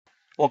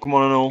Welcome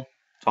one and all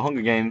to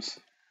Hunger Games.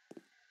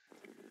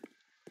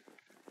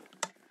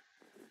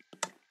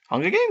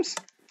 Hunger Games?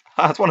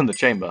 That's one in the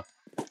chamber.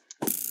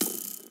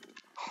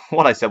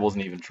 What I said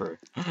wasn't even true.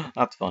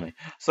 That's funny.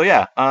 So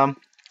yeah,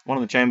 one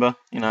in the chamber.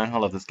 You know, I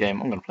love this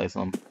game. I'm gonna play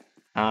some,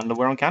 and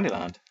we're on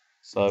Candyland.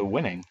 So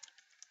winning.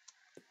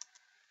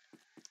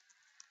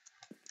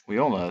 We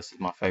all know this is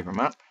my favorite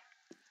map.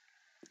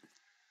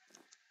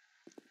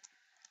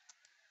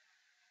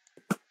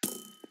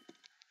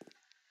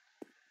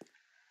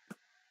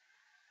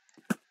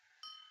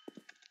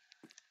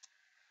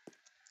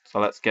 So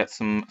let's get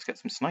some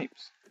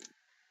snipes.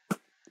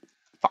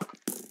 Fuck.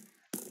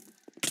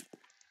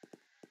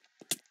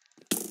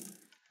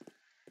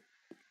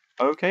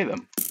 Okay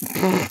then.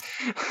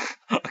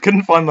 I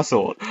couldn't find my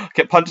sword. I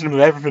kept punching him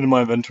with everything in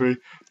my inventory,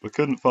 but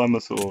couldn't find my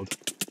sword.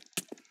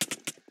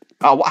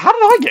 Oh, how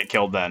did I get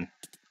killed then?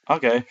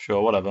 Okay,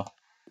 sure, whatever.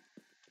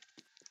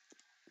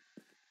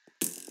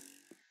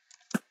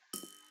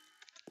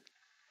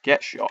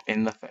 Get shot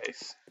in the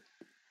face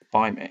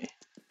by me.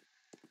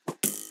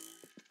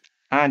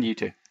 And you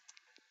too.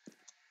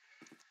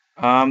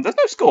 There's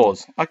no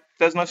scores.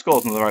 There's no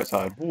scores on the right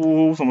side.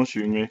 Ooh, someone's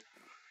shooting me.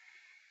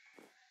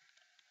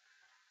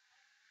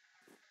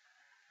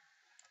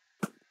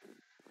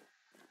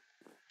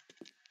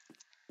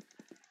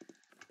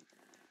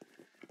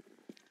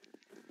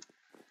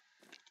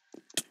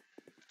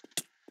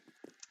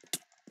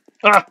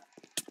 Ah!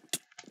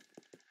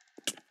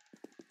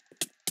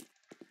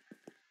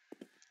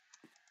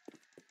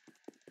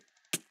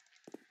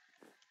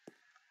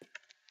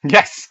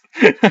 Yes!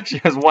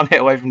 She was one hit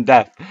away from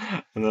death.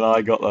 And then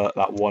I got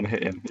that one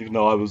hit in, even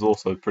though I was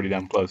also pretty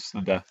damn close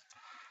to death.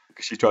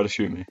 Because she tried to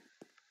shoot me.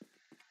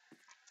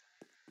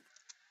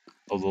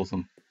 That was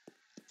awesome.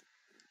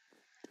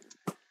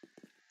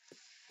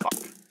 Fuck.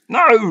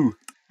 No!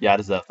 Yeah, I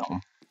deserve that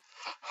one.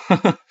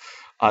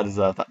 I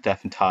deserve that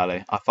death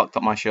entirely. I fucked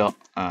up my shot,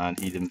 and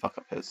he didn't fuck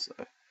up his, so...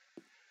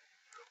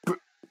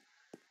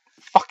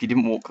 Fuck, he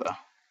didn't walk there.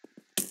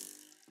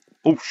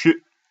 Oh, shit.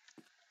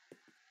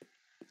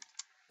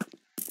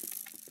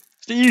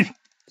 Steve!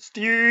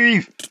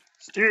 Steve!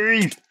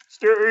 Steve!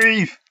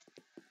 Steve!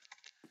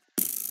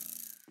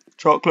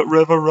 Chocolate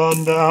River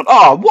run down.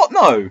 Oh, what?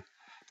 No!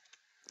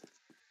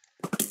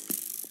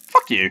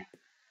 Fuck you.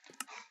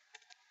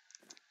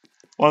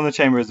 One in the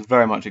Chamber is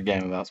very much a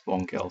game about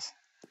spawn kills.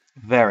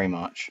 Very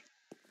much.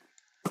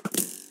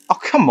 Oh,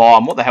 come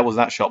on. What the hell was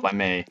that shot by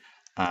me?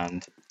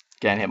 And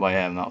getting hit by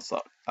him. That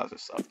sucked. That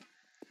just sucked.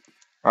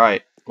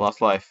 Alright.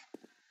 Last life.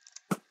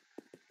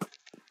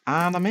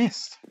 And I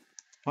missed.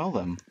 Well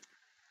then.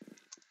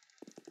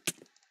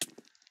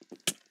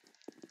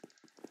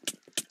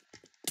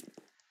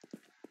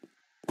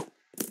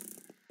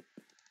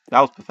 That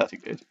was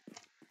pathetic, dude.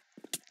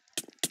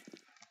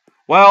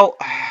 Well,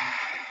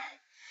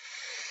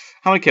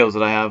 how many kills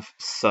did I have?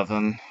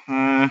 7.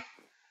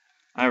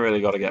 I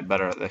really got to get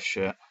better at this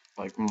shit.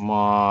 Like,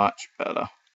 much better.